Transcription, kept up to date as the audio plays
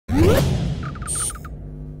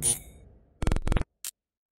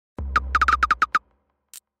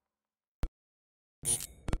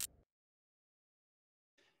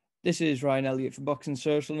This is Ryan Elliott from Boxing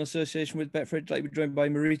Social in association with Betfred. I'd like to be joined by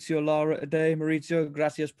Mauricio Lara today. Mauricio,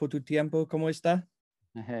 gracias por tu tiempo. ¿Cómo está?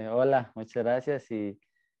 Hola, muchas gracias y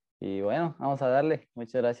bueno, vamos a darle.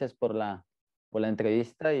 Muchas gracias por la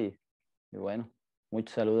entrevista y bueno,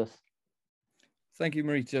 muchos saludos. Thank you,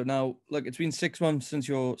 Mauricio. Now, look, it's been 6 months since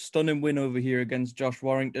your stunning win over here against Josh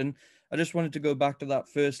Warrington. I just wanted to go back to that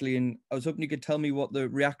firstly, and I was hoping you could tell me what the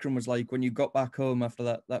reaction was like when you got back home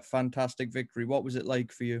after that fantastic victory. What was it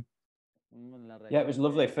like for you? Yeah, it was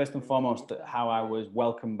lovely. First and foremost, how I was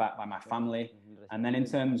welcomed back by my family. And then in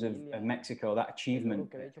terms of Mexico, that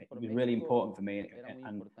achievement, it was really important for me.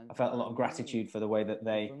 And I felt a lot of gratitude for the way that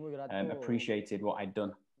they appreciated what I'd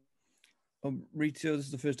done. Mauricio, this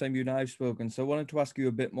is the first time you and I have spoken, so I wanted to ask you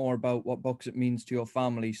a bit more about what boxing means to your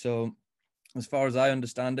family. So, as far as I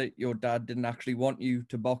understand it, your dad didn't actually want you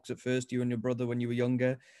to box at first, you and your brother, when you were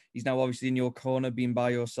younger. He's now obviously in your corner, been by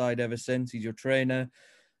your side ever since. He's your trainer.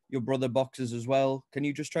 Your brother boxes as well. Can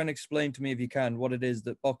you just try and explain to me, if you can, what it is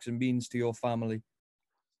that boxing means to your family?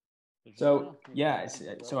 So yeah,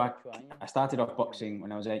 I started off boxing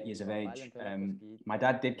when I was 8 years of age. My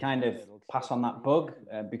dad did kind of pass on that bug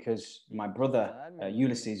because my brother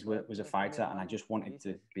Ulysses was a fighter, and I just wanted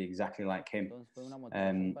to be exactly like him.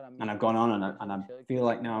 And I've gone on, and I feel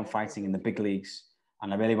like now I'm fighting in the big leagues,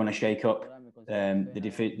 and I really want to shake up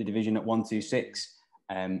the division at 126.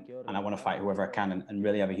 And I want to fight whoever I can and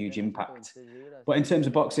really have a huge impact. But in terms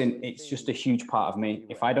of boxing, it's just a huge part of me.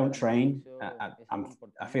 If I don't train,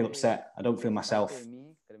 I feel upset. I don't feel myself.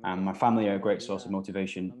 And my family are a great source of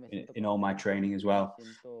motivation in all my training as well.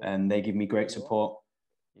 And they give me great support,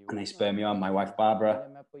 and they spur me on. My wife, Barbara,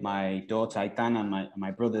 my daughter, Aitana, and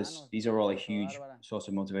my brothers, these are all a huge source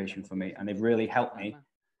of motivation for me. And they've really helped me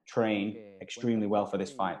train extremely well for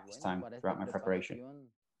this fight this time throughout my preparation.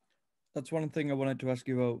 That's one thing I wanted to ask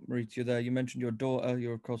you about, Mauricio, there. You mentioned your daughter.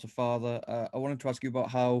 You're, of course, a father. I wanted to ask you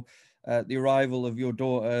about how the arrival of your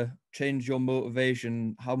daughter changed your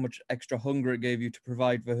motivation, how much extra hunger it gave you to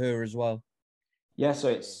provide for her as well. Yeah, so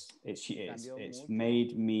it's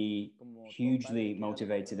made me hugely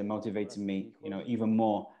motivated and motivated me, even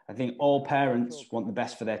more. I think all parents want the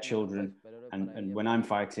best for their children. And when I'm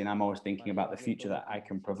fighting, I'm always thinking about the future that I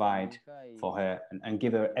can provide for her and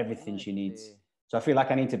give her everything she needs. So I feel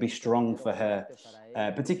like I need to be strong for her,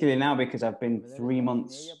 particularly now because I've been 3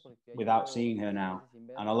 months without seeing her now.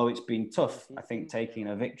 And although it's been tough, I think taking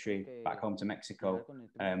a victory back home to Mexico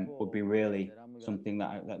would be really something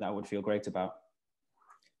that I would feel great about.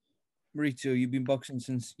 Mauricio, you've been boxing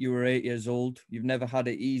since you were 8 years old. You've never had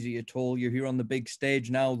it easy at all. You're here on the big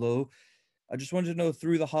stage now, though. I just wanted to know,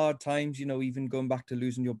 through the hard times, even going back to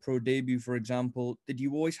losing your pro debut, for example, did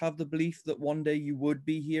you always have the belief that one day you would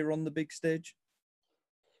be here on the big stage?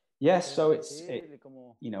 Yes, so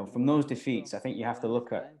from those defeats, I think you have to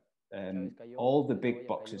look at all the big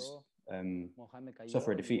boxers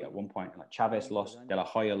suffer a defeat at one point. Like Chavez lost, De La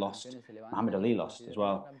Hoya lost, Muhammad Ali lost as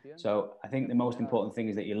well. So I think the most important thing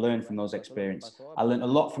is that you learn from those experiences. I learned a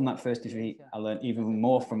lot from that first defeat. I learned even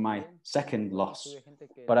more from my second loss.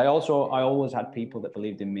 But I always had people that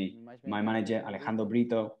believed in me. My manager, Alejandro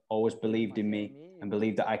Brito, always believed in me and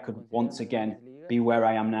believed that I could once again be where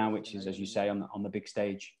I am now, which is, as you say, on the big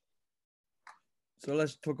stage. So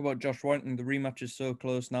let's talk about Josh Warrington. The rematch is so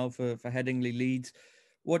close now for Headingley Leeds.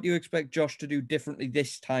 What do you expect Josh to do differently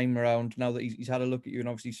this time around, now that he's had a look at you and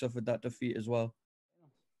obviously suffered that defeat as well?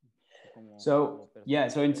 So, yeah,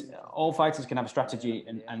 all fighters can have a strategy,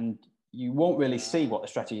 and you won't really see what the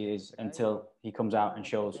strategy is until he comes out and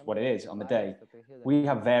shows what it is on the day. We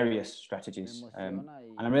have various strategies, and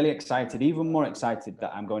I'm really excited, even more excited,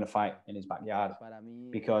 that I'm going to fight in his backyard,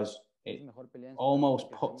 because it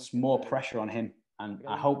almost puts more pressure on him. And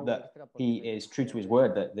I hope that he is true to his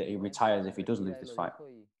word that he retires if he does lose this fight.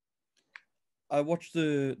 I watched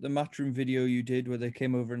the Matchroom video you did where they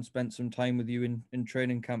came over and spent some time with you in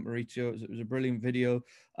training camp, Mauricio. It was a brilliant video.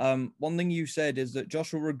 One thing you said is that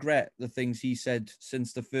Josh will regret the things he said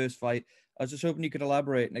since the first fight. I was just hoping you could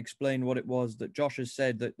elaborate and explain what it was that Josh has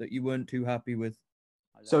said that you weren't too happy with.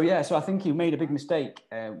 So I think he made a big mistake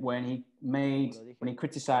when he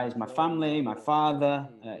criticised my family, my father.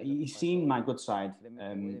 He's seen my good side,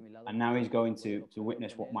 and now he's going to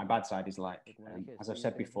witness what my bad side is like. As I've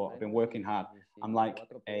said before, I've been working hard. I'm like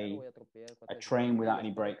a train without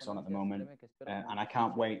any brakes on at the moment, and I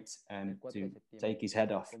can't wait to take his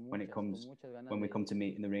head off when we come to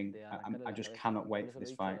meet in the ring. I just cannot wait for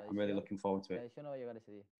this fight. I'm really looking forward to it.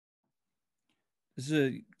 This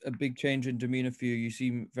is a big change in demeanor for you. You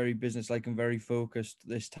seem very businesslike and very focused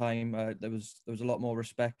this time. There was a lot more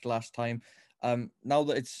respect last time. Now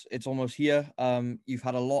that it's almost here, you've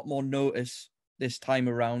had a lot more notice this time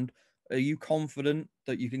around. Are you confident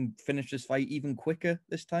that you can finish this fight even quicker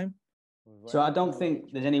this time? So I don't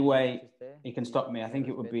think there's any way he can stop me. I think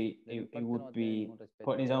it would be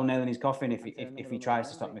putting his own nail in his coffin if he tries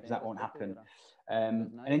to stop me, because that won't happen.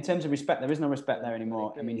 And in terms of respect, there is no respect there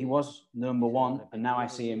anymore. I mean, he was number one, and now I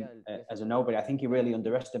see him as a nobody. I think he really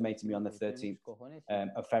underestimated me on the 13th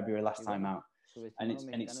of February last time out. And it's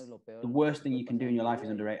the worst thing you can do in your life is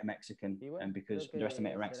underrate a Mexican, and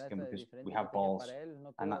underestimate a Mexican, because we have balls,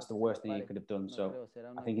 and that's the worst thing he could have done. So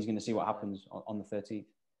I think he's going to see what happens on the 13th,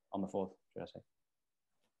 on the 4th, should I say.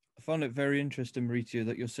 I found it very interesting, Mauricio,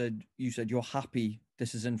 that you said you're happy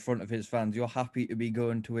this is in front of his fans. You're happy to be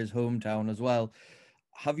going to his hometown as well.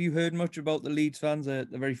 Have you heard much about the Leeds fans? They're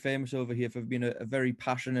very famous over here for being a very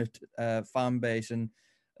passionate fan base and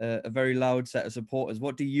a very loud set of supporters.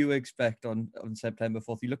 What do you expect on September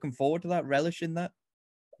 4th? Are you looking forward to that, relishing that?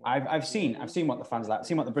 I've seen what the fans are like. I've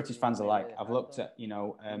seen what the British fans are like. I've looked at,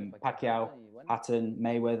 Pacquiao, Hatton,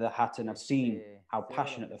 Mayweather, Hatton. I've seen how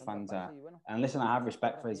passionate the fans are. And listen, I have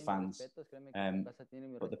respect for his fans.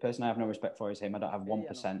 But the person I have no respect for is him. I don't have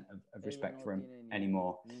 1% of respect for him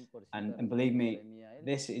anymore. And believe me,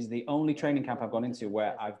 this is the only training camp I've gone into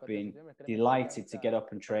where I've been delighted to get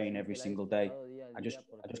up and train every single day. I just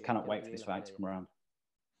cannot wait for this fight to come around.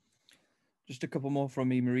 Just a couple more from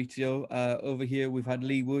me, Mauricio. Over here, we've had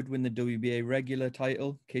Lee Wood win the WBA regular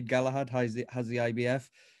title. Kid Galahad has the IBF.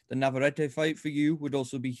 The Navarrete fight for you would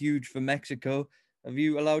also be huge for Mexico. Have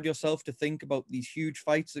you allowed yourself to think about these huge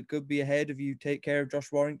fights that could be ahead if you take care of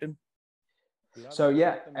Josh Warrington? So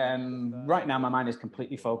yeah, right now my mind is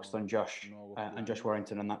completely focused on Josh and Josh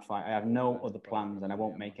Warrington and that fight. I have no other plans, and I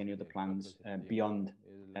won't make any other plans beyond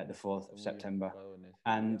the 4th of September.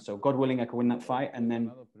 And so, God willing, I can win that fight. And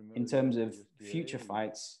then, in terms of future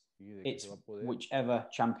fights, it's whichever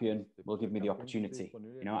champion will give me the opportunity.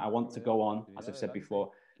 I want to go on, as I've said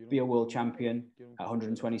before, be a world champion at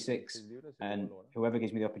 126, and whoever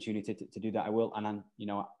gives me the opportunity to do that, I will. And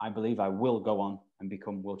I believe I will go on and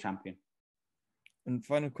become world champion. And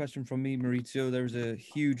final question from me, Mauricio. There's a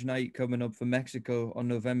huge night coming up for Mexico on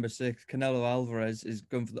November 6th. Canelo Alvarez is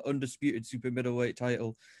going for the undisputed super middleweight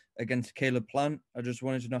title against Caleb Plant. I just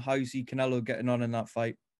wanted to know how you see Canelo getting on in that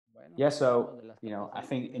fight. Yeah, so, I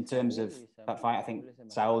think in terms of that fight, I think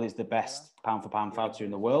Saul is the best pound-for-pound fighter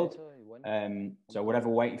in the world. So whatever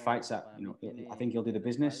weight he fights at, I think he'll do the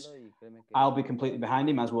business. I'll be completely behind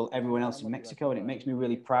him, as will everyone else in Mexico, and it makes me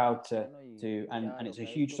really proud and it's a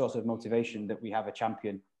huge source of motivation that we have a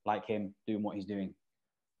champion like him doing what he's doing.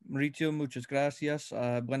 Mauricio, muchas gracias.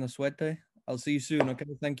 Buena suerte. I'll see you soon, okay?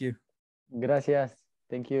 Thank you. Gracias.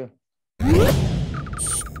 Thank you.